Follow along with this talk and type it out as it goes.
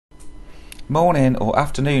Morning or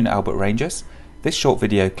afternoon, Albert Rangers. This short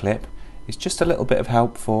video clip is just a little bit of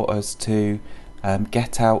help for us to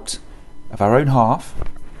get out of our own half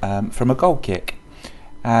from a goal kick.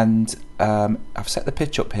 And I've set the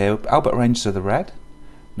pitch up here. Albert Rangers are the red.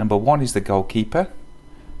 Number 1 is the goalkeeper.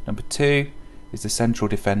 Number 2 is the central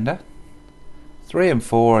defender. 3 and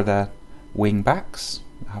 4 are the wing backs.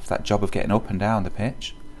 Have that job of getting up and down the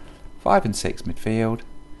pitch. 5 and 6 midfield.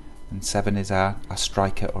 And 7 is our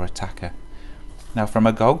striker or attacker. Now from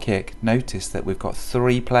a goal kick, notice that we've got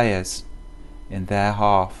 3 players in their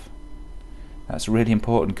half. That's really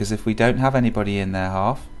important because if we don't have anybody in their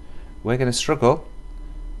half, we're going to struggle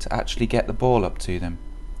to actually get the ball up to them.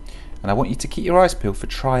 And I want you to keep your eyes peeled for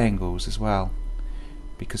triangles as well,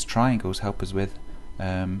 because triangles help us with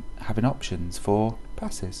having options for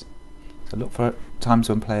passes. So look for times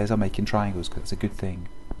when players are making triangles, because it's a good thing.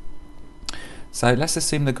 So let's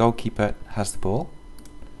assume the goalkeeper has the ball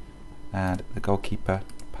and the goalkeeper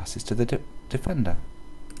passes to the defender.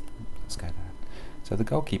 Let's go there. So the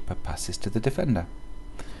goalkeeper passes to the defender.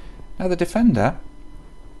 Now the defender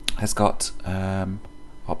has got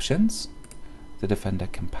options. The defender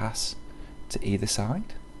can pass to either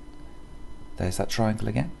side. There's that triangle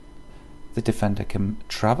again. The defender can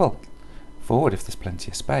travel forward if there's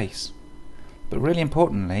plenty of space. But really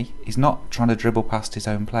importantly, he's not trying to dribble past his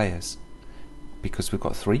own players, because we've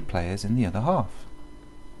got 3 players in the other half.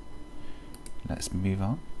 Let's move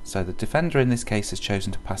on. So the defender in this case has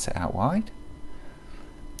chosen to pass it out wide.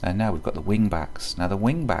 And now we've got the wing backs. Now the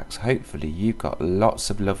wing backs, hopefully you've got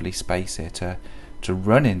lots of lovely space here to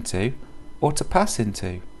run into or to pass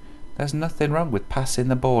into. There's nothing wrong with passing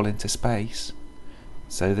the ball into space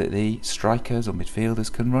so that the strikers or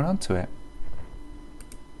midfielders can run onto it.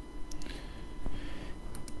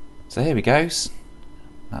 So here he goes.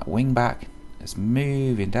 That wing back is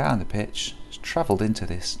moving down the pitch, has travelled into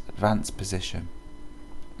this advanced position,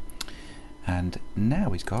 and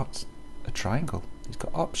now he's got a triangle. He's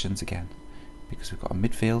got options again, because we've got a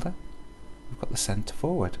midfielder, we've got the centre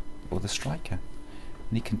forward or the striker,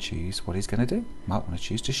 and he can choose what he's going to do. Might want to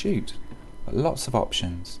choose to shoot. But lots of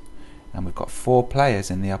options, and we've got 4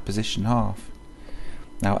 players in the opposition half.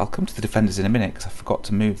 Now I'll come to the defenders in a minute because I forgot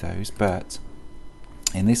to move those, but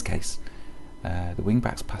in this case the wing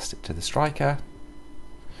backs passed it to the striker.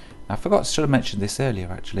 Now, I should have mentioned this earlier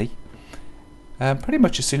actually. Pretty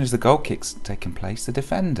much as soon as the goal kick's taken place, the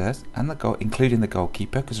defenders and including the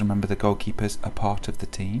goalkeeper, because remember the goalkeepers are part of the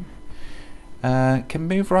team, can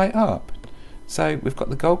move right up. So we've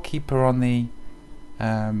got the goalkeeper on the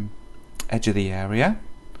edge of the area,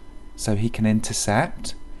 so he can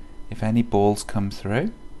intercept if any balls come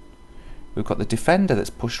through. We've got the defender that's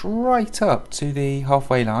pushed right up to the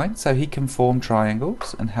halfway line, so he can form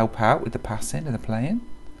triangles and help out with the passing and the playing.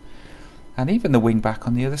 And even the wing back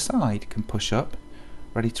on the other side can push up,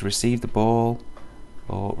 ready to receive the ball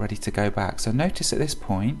or ready to go back. So notice at this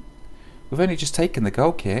point, we've only just taken the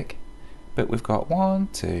goal kick, but we've got 1,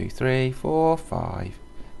 2, 3, 4, 5,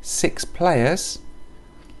 6 players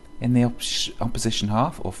in the opposition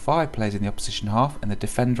half, or 5 players in the opposition half, and the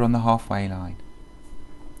defender on the halfway line.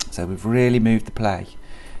 So we've really moved the play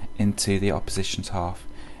into the opposition's half,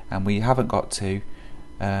 and we haven't got to,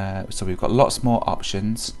 so we've got lots more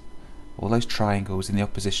options, all those triangles in the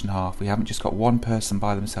opposition half. We haven't just got one person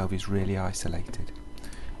by themselves who's really isolated.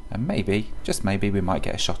 And maybe, just maybe, we might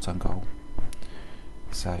get a shot on goal.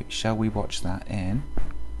 So shall we watch that in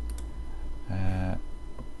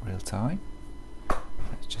real time?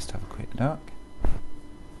 Let's just have a quick look.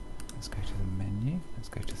 Let's go to the menu, let's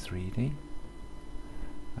go to 3D.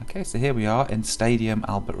 Okay, so here we are in Stadium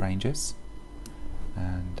Albert Rangers,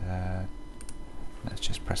 and let's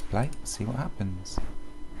just press play, see what happens.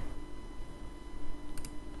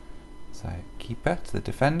 So keeper to the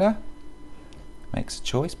defender, makes a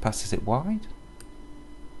choice, passes it wide.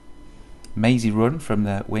 Mazy run from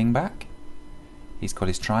the wing back. He's got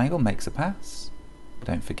his triangle, makes a pass.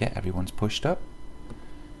 Don't forget everyone's pushed up,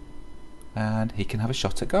 and he can have a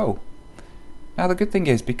shot at goal. Now the good thing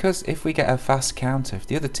is, because if we get a fast counter, if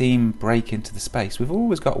the other team break into the space, we've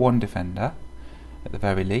always got one defender at the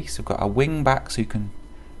very least. We've got our wing backs who can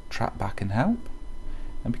trap back and help,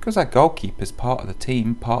 and because our goalkeeper's part of the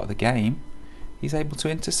team, part of the game, he's able to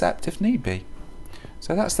intercept if need be.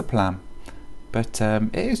 So that's the plan. But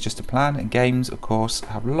it is just a plan, and games of course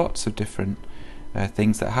have lots of different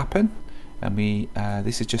things that happen, and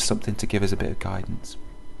this is just something to give us a bit of guidance.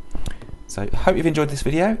 So I hope you've enjoyed this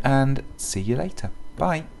video, and see you later.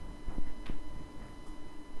 Bye.